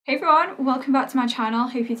everyone, welcome back to my channel.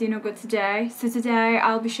 Hope you're doing all good today. So today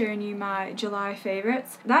I'll be showing you my July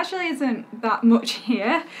favourites. There actually isn't that much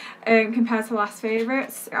here compared to last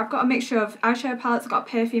favourites. I've got a mixture of eyeshadow palettes, I've got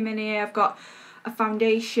perfume in here, I've got a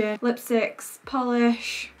foundation, lipsticks,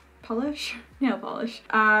 nail polish,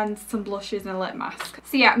 and some blushes and a lip mask.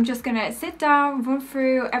 So yeah, I'm just gonna sit down, run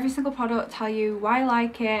through every single product, tell you why I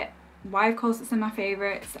like it, why of course it's in my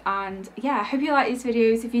favourites, and yeah, I hope you like these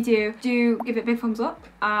videos. If you do give it a big thumbs up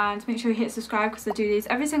and make sure you hit subscribe because I do these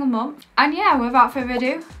every single month. And yeah, without further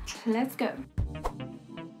ado, let's go.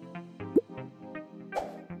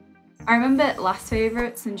 I remember last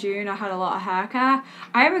favourites in June I had a lot of hair care.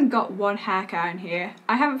 I haven't got one hair care in here.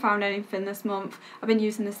 I haven't found anything this month. I've been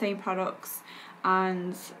using the same products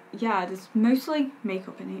and yeah, there's mostly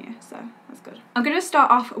makeup in here, so that's good. I'm going to start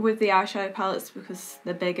off with the eyeshadow palettes because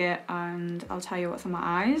they're bigger and I'll tell you what's on my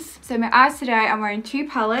eyes. So my eyes today, I'm wearing two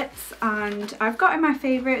palettes and I've got in my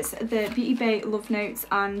favourites the Beauty Bay Love Notes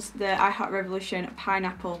and the I Heart Revolution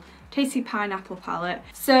Tasty Pineapple palette.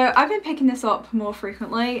 So I've been picking this up more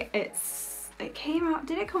frequently. It came out,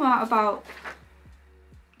 did it come out about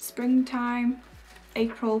springtime,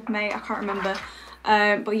 April, May, I can't remember.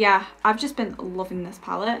 But yeah, I've just been loving this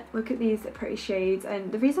palette. Look at these pretty shades,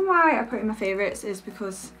 and the reason why I put it in my favourites is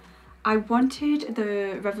because I wanted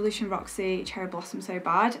the Revolution Roxy Cherry Blossom so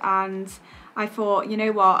bad, and I thought, you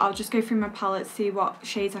know what, I'll just go through my palette, see what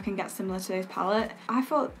shades I can get similar to this palette. I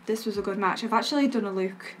thought this was a good match. I've actually done a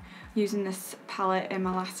look using this palette in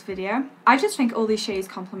my last video. I just think all these shades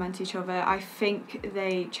complement each other. I think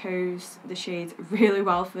they chose the shades really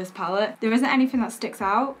well for this palette. There isn't anything that sticks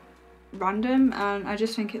out random, and I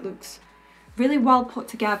just think it looks really well put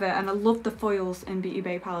together, and I love the foils in Beauty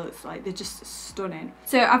Bay palettes, like they're just stunning.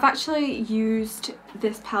 So I've actually used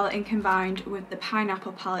this palette and combined with the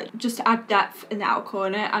pineapple palette just to add depth in the outer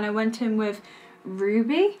corner, and I went in with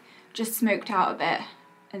Ruby, just smoked out a bit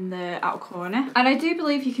in the outer corner. And I do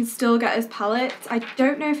believe you can still get this palette. I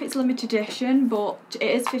don't know if it's limited edition, but it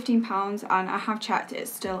is £15 and I have checked, it's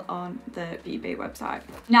still on the Beauty Bay website.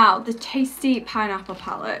 Now, the Tasty Pineapple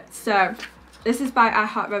palette. So this is by I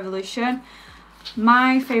Heart Revolution.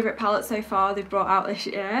 My favourite palette so far they've brought out this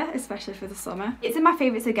year, especially for the summer. It's in my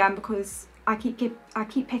favourites again because I keep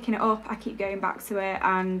picking it up, I keep going back to it,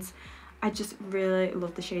 and I just really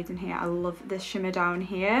love the shades in here. I love this shimmer down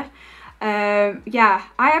here. Yeah,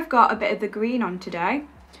 I have got a bit of the green on today.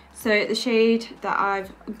 So the shade that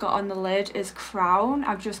I've got on the lid is Crown.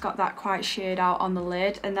 I've just got that quite sheared out on the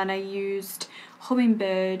lid, and then I used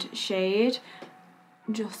Hummingbird shade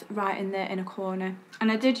just right in the inner corner.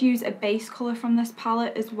 And I did use a base colour from this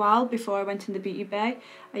palette as well before I went in the Beauty Bay.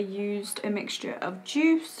 I used a mixture of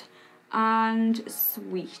Juice and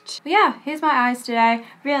Sweet. But yeah, here's my eyes today.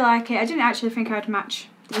 Really like it. I didn't actually think I'd match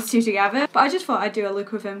these two together, but I just thought I'd do a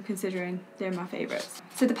look with them considering they're my favourites.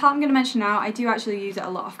 So the palette I'm going to mention now, I do actually use it a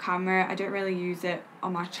lot off camera. I don't really use it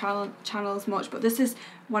on my channel as much, but this is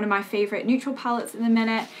one of my favourite neutral palettes in the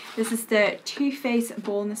minute. This is the Too Faced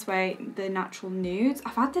Born This Way, the Natural Nudes.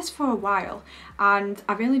 I've had this for a while and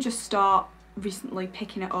I've only just started recently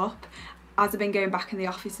picking it up as I've been going back in the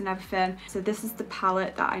office and everything. So this is the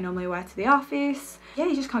palette that I normally wear to the office. Yeah,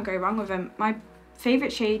 you just can't go wrong with them. My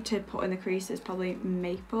favourite shade to put in the crease is probably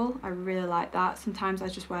Maple. I really like that. Sometimes I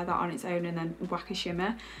just wear that on its own and then whack a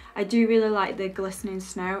shimmer. I do really like the Glistening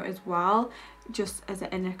Snow as well, just as an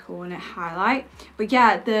inner corner highlight. But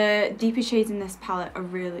yeah, the deeper shades in this palette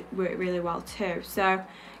work really well too. So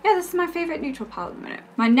yeah, this is my favourite neutral palette at the minute.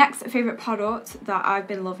 My next favourite product that I've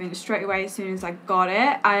been loving straight away as soon as I got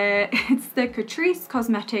it, it's the Catrice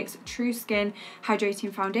Cosmetics True Skin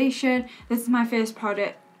Hydrating Foundation. This is my first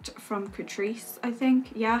product from Catrice, I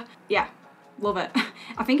think. Yeah, love it.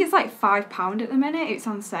 I think it's like £5 at the minute. It's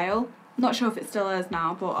on sale. Not sure if it still is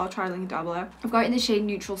now, but I'll try to link it down below. I've got it in the shade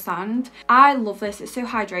Neutral Sand. I love this. It's so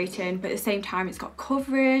hydrating, but at the same time it's got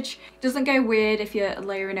coverage. It doesn't go weird if you're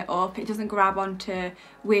layering it up. It doesn't grab onto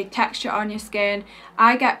weird texture on your skin.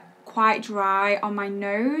 I get quite dry on my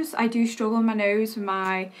nose. I do struggle on my nose with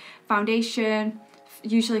my foundation.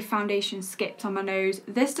 Usually foundation skips on my nose.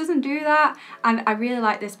 This doesn't do that, and I really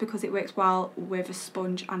like this because it works well with a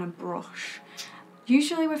sponge and a brush.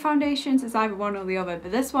 Usually with foundations it's either one or the other,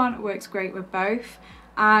 but this one works great with both.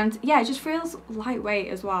 And yeah, it just feels lightweight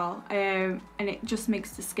as well, and it just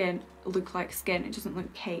makes the skin look like skin. It doesn't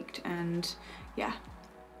look caked, and yeah,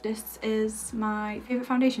 this is my favourite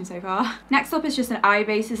foundation so far. Next up is just an eye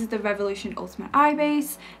base. This is the Revolution Ultimate Eye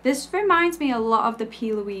Base. This reminds me a lot of the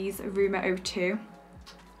P. Louise Rumour 02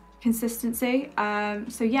 consistency.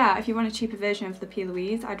 So yeah, if you want a cheaper version of the P.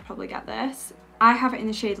 Louise, I'd probably get this. I have it in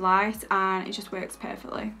the shade Light and it just works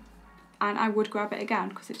perfectly. and I would grab it again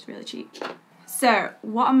because it's really cheap. So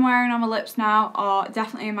what I'm wearing on my lips now are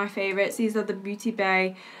definitely my favourites. These are the Beauty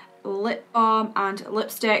Bay lip balm and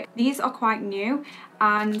lipstick. These are quite new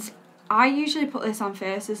and I usually put this on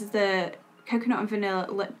first. This is the Coconut and Vanilla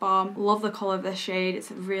lip balm. Love the colour of this shade,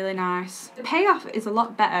 it's really nice. The payoff is a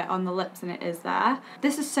lot better on the lips than it is there.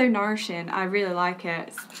 This is so nourishing, I really like it.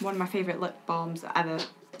 It's one of my favourite lip balms ever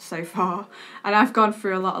so far, and I've gone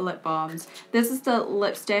through a lot of lip balms. This is the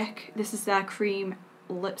lipstick. This is their cream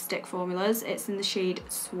lipstick formulas. It's in the shade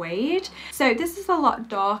Suede. So this is a lot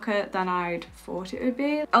darker than I'd thought it would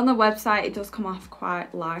be. On the website it does come off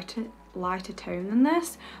quite lighter tone than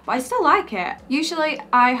this, but I still like it. Usually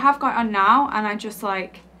I have got it on now and I just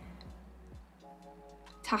like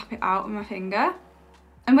tap it out with my finger,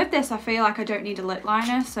 and with this I feel like I don't need a lip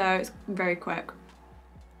liner, so it's very quick.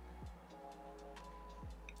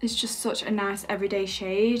 It's just such a nice everyday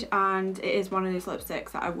shade, and it is one of those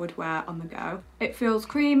lipsticks that I would wear on the go. It feels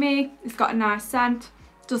creamy, it's got a nice scent,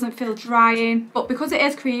 doesn't feel drying, but because it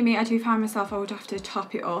is creamy I do find myself I would have to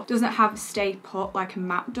top it up. It doesn't have stay put like a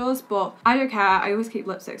matte does, but I don't care. I always keep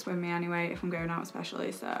lipsticks with me anyway if I'm going out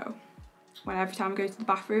especially, so every time I go to the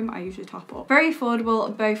bathroom I usually top up. Very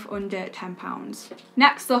affordable, both under £10.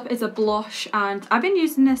 Next up is a blush, and I've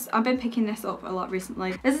been picking this up a lot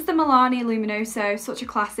recently. This is the Milani Luminoso, such a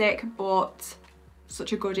classic but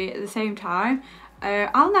such a goodie at the same time.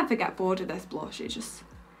 I'll never get bored of this blush. It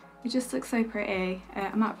just looks so pretty.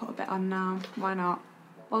 I might put a bit on now, why not,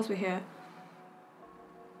 whilst we're here.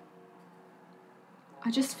 I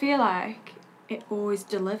just feel like it always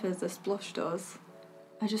delivers, this blush does.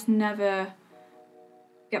 I just never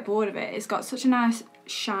get bored of it. It's got such a nice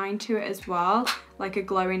shine to it as well, like a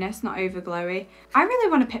glowiness, not over glowy. I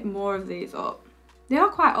really want to pick more of these up. They are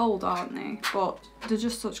quite old, aren't they? But they're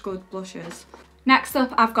just such good blushes. Next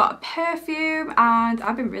up I've got a Perfume, and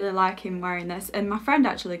I've been really liking wearing this, and my friend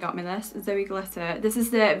actually got me this, Zoe Glitter. This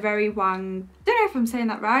is the Wang, don't know if I'm saying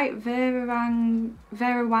that right, Vera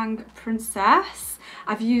Wang Princess.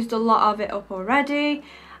 I've used a lot of it up already,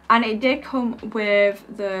 and it did come with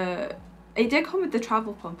the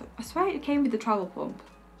travel pump. I swear it came with the travel pump.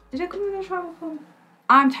 Did it come with the travel pump?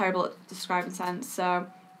 I'm terrible at describing scents, so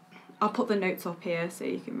I'll put the notes up here so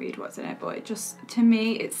you can read what's in it, but it just, to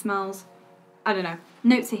me, it smells, I don't know.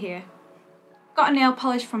 Notes are here. Got a nail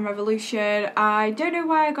polish from Revolution. I don't know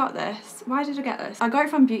why I got this. Why did I get this? I got it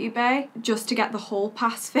from Beauty Bay just to get the hall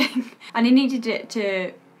pass thing, and I needed it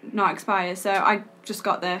to not expire, so I just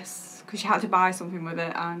got this because you had to buy something with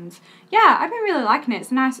it. And yeah, I've been really liking it.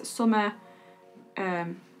 It's a nice summer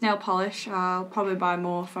nail polish. I'll probably buy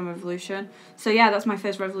more from Revolution. So yeah, that's my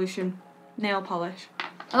first Revolution nail polish.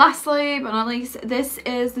 Lastly but not least, this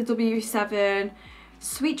is the W7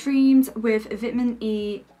 Sweet Dreams with vitamin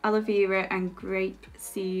E, aloe vera and grape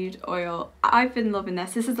seed oil. I've been loving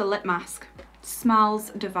this. This is a lip mask. It smells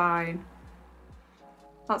divine.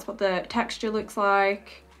 That's what the texture looks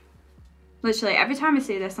like. Literally every time I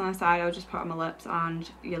see this on the side I'll just put it on my lips and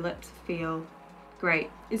your lips feel great.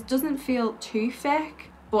 It doesn't feel too thick,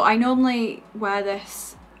 but I normally wear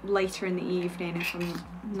this later in the evening if I'm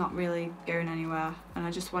not really going anywhere and I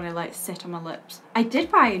just want to like sit on my lips. I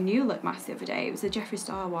did buy a new lip mask the other day. It was a Jeffree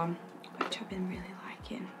Star one, which I've been really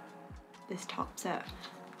liking. This tops it.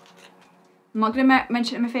 I'm not going to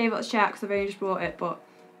mention it in my favourites yet because I've only just bought it, but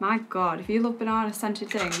my god, if you love banana scented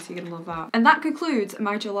things, you're gonna love that. And that concludes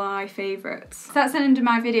my July favourites. So that's the end of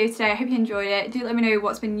my video today. I hope you enjoyed it. Do let me know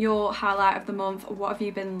what's been your highlight of the month. What have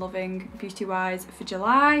you been loving beauty wise for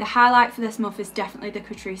July? The highlight for this month is definitely the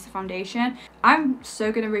Catrice foundation. I'm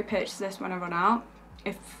so gonna repurchase this when I run out,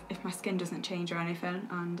 if my skin doesn't change or anything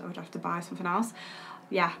and I would have to buy something else.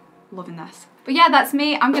 Yeah, loving this. But yeah, that's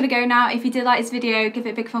me. I'm gonna go now. If you did like this video, give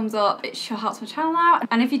it a big thumbs up. It sure helps my channel out.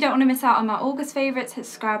 And if you don't want to miss out on my August favourites, hit the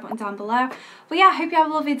subscribe button down below. But yeah, I hope you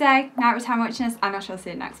have a lovely day, night, or time watching this, and I shall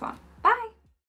see you in the next one.